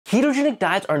Ketogenic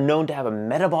diets are known to have a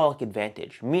metabolic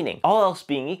advantage, meaning, all else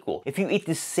being equal, if you eat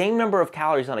the same number of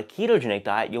calories on a ketogenic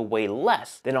diet, you'll weigh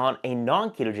less than on a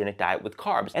non-ketogenic diet with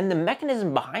carbs. And the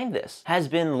mechanism behind this has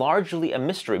been largely a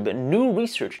mystery, but new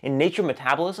research in Nature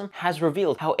Metabolism has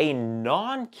revealed how a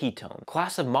non-ketone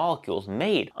class of molecules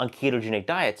made on ketogenic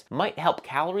diets might help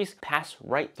calories pass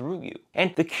right through you.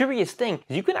 And the curious thing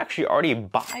is you can actually already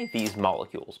buy these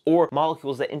molecules, or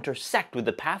molecules that intersect with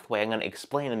the pathway I'm going to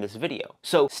explain in this video.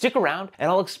 So stick around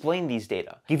and I'll explain these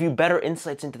data, give you better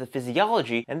insights into the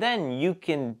physiology, and then you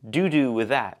can do with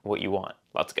that what you want.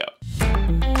 Let's go.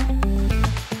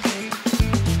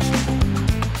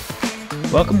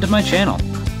 Welcome to my channel.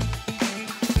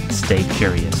 Stay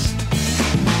curious.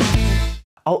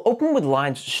 I'll open with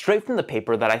lines straight from the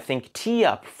paper that I think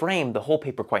frame the whole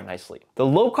paper quite nicely. The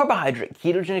low-carbohydrate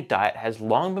ketogenic diet has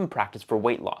long been practiced for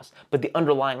weight loss, but the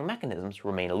underlying mechanisms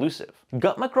remain elusive.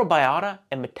 Gut microbiota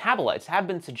and metabolites have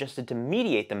been suggested to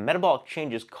mediate the metabolic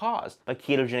changes caused by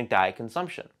ketogenic diet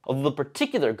consumption, although the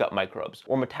particular gut microbes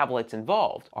or metabolites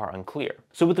involved are unclear.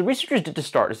 So what the researchers did to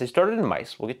start is they started in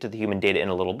mice, we'll get to the human data in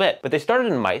a little bit, but they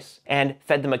started in mice and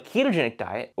fed them a ketogenic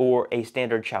diet or a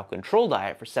standard chow control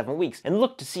diet for 7 weeks and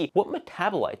looked to see what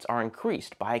metabolites are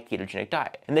increased by a ketogenic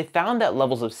diet. And they found that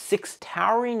levels of 6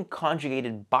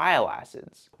 taurine-conjugated bile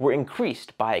acids were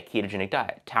increased by a ketogenic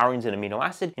diet. Taurine's an amino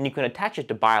acid, and you can attach it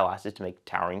to bile acids to make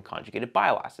taurine-conjugated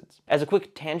bile acids. As a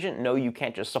quick tangent, no, you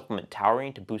can't just supplement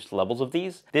taurine to boost levels of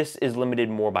these. This is limited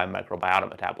more by microbiota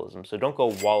metabolism, so don't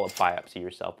go wallop biopsy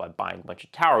yourself by buying a bunch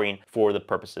of taurine for the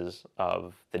purposes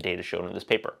of the data shown in this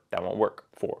paper. That won't work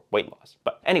for weight loss.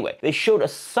 But anyway, they showed a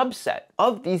subset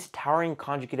of these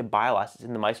taurine-conjugated bile acids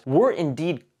in the mice were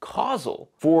indeed causal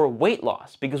for weight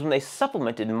loss, because when they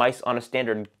supplemented mice on a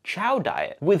standard chow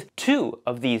diet with 2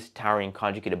 of these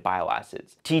taurine-conjugated bile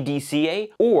acids, TDCA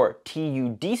or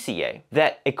TUDCA,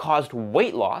 that it caused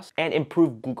weight loss and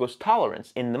improved glucose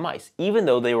tolerance in the mice, even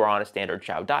though they were on a standard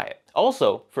chow diet.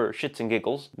 Also, for shits and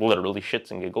giggles, literally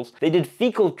shits and giggles, they did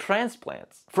fecal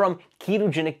transplants from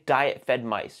ketogenic diet-fed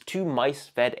mice to mice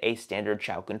fed a standard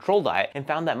chow control diet, and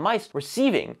found that mice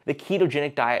receiving the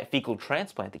ketogenic diet fecal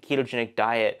transplant, the ketogenic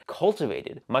diet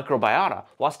cultivated microbiota,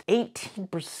 lost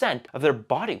 18% of their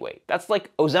body weight. That's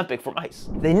like Ozempic for mice.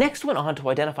 They next went on to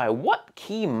identify what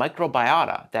key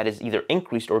microbiota that is either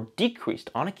increased or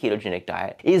decreased on a ketogenic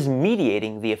diet is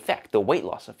mediating the effect, the weight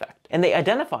loss effect. And they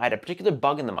identified a particular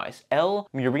bug in the mice, L.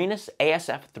 murinus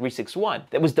ASF361,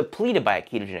 that was depleted by a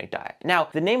ketogenic diet. Now,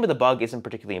 the name of the bug isn't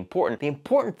particularly important. The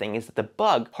important thing is that the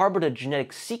bug harbored a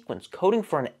genetic sequence coding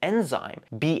for an enzyme,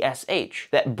 BSH,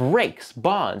 that breaks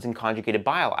bonds in conjugated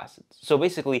bile acids. So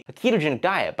basically, a ketogenic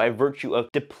diet, by virtue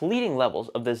of depleting levels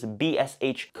of this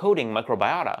BSH coding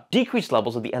microbiota, decreased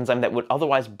levels of the enzyme that would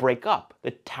otherwise break up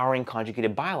the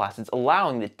taurine-conjugated bile acids,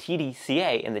 allowing the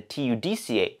TDCA and the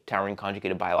TUDCA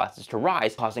taurine-conjugated bile acids to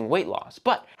rise, causing weight loss.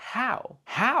 But how?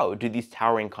 How do these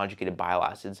taurine-conjugated bile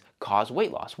acids cause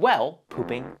weight loss? Well,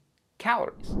 pooping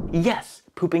calories. Yes,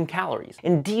 pooping calories.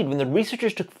 Indeed, when the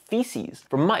researchers took feces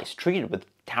from mice treated with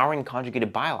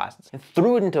taurine-conjugated bile acids and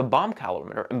threw it into a bomb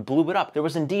calorimeter and blew it up, there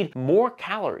was indeed more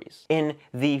calories in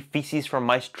the feces from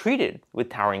mice treated with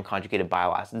taurine-conjugated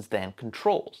bile acids than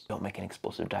controls. Don't make an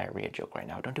explosive diarrhea joke right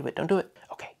now. Don't do it. Don't do it.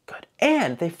 Okay, good.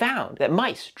 And they found that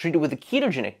mice treated with a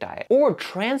ketogenic diet or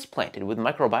transplanted with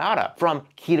microbiota from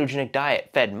ketogenic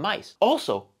diet-fed mice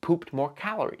also pooped more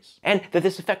calories, and that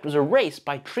this effect was erased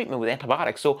by treatment with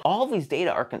antibiotics. So all these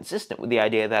data are consistent with the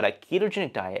idea that a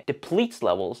ketogenic diet depletes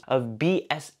levels of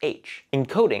BSH,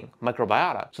 encoding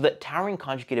microbiota, so that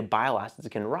taurine-conjugated bile acids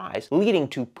can rise, leading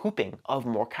to pooping of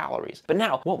more calories. But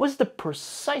now, what was the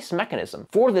precise mechanism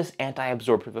for this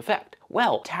anti-absorptive effect?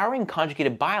 Well,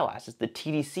 taurine-conjugated bile acids, the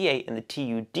TDCA and the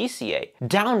TUDCA,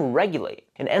 downregulate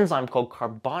an enzyme called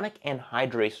carbonic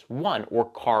anhydrase 1, or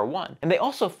CAR1. And they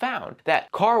also found that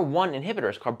CAR1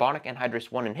 inhibitors, carbonic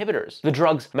anhydrase 1 inhibitors, the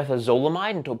drugs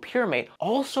methazolamide and topiramate,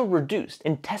 also reduced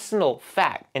intestinal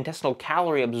fat, intestinal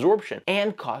calorie absorption,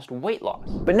 and caused weight loss.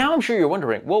 But now I'm sure you're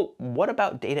wondering, well, what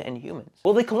about data in humans?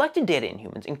 Well, they collected data in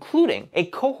humans, including a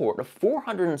cohort of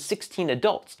 416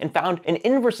 adults, and found an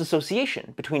inverse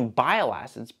association between bile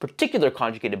acids, particular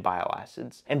conjugated bile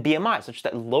acids, and BMI, such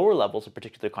that lower levels of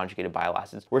particular conjugated bile acids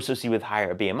acids were associated with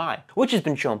higher BMI, which has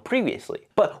been shown previously.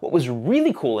 But what was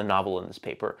really cool and novel in this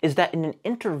paper is that in an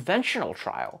interventional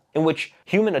trial in which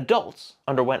human adults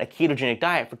underwent a ketogenic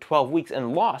diet for 12 weeks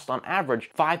and lost on average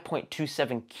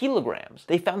 5.27 kilograms,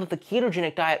 they found that the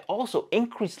ketogenic diet also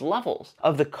increased levels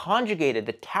of the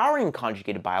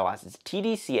taurine-conjugated bile acids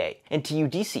TDCA and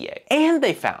TUDCA. And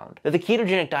they found that the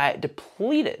ketogenic diet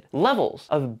depleted levels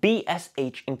of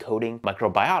BSH encoding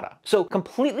microbiota. So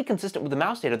completely consistent with the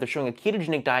mouse data, they're showing a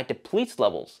ketogenic diet depletes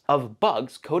levels of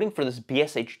bugs coding for this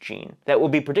BSH gene that will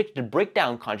be predicted to break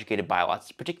down conjugated bile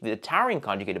acids, particularly the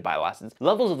taurine-conjugated bile acids.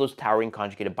 Levels of those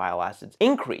taurine-conjugated bile acids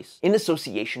increase in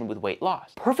association with weight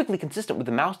loss. Perfectly consistent with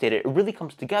the mouse data, it really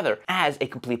comes together as a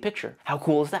complete picture. How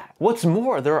cool is that? What's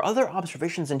more, there are other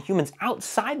observations in humans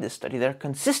outside this study that are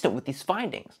consistent with these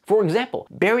findings. For example,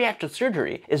 bariatric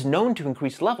surgery is known to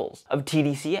increase levels of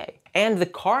TDCA. And the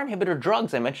CAR inhibitor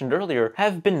drugs I mentioned earlier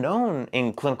have been known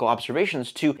in clinical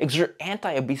observations to exert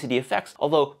anti-obesity effects,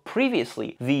 although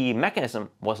previously the mechanism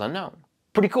was unknown.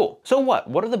 Pretty cool. So what?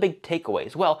 What are the big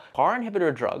takeaways? Well, CAR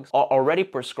inhibitor drugs are already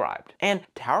prescribed, and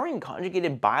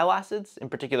taurine-conjugated bile acids, in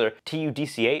particular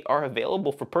TUDCA, are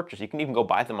available for purchase. You can even go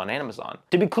buy them on Amazon.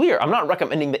 To be clear, I'm not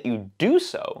recommending that you do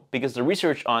so, because the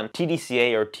research on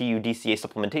TDCA or TUDCA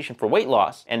supplementation for weight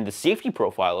loss and the safety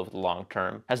profile over the long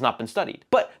term has not been studied.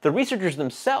 But the researchers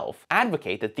themselves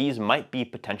advocate that these might be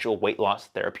potential weight loss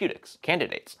therapeutics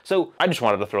candidates. So I just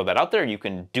wanted to throw that out there. You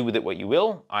can do with it what you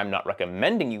will. I'm not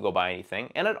recommending you go buy anything.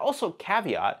 And I'd also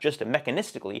caveat, just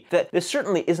mechanistically, that this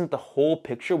certainly isn't the whole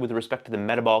picture with respect to the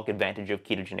metabolic advantage of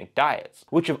ketogenic diets,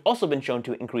 which have also been shown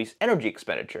to increase energy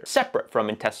expenditure, separate from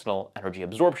intestinal energy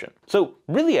absorption. So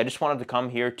really, I just wanted to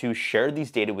come here to share these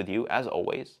data with you, as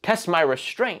always, test my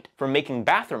restraint from making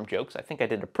bathroom jokes. I think I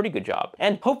did a pretty good job,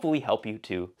 and hopefully help you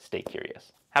to stay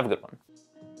curious. Have a good one.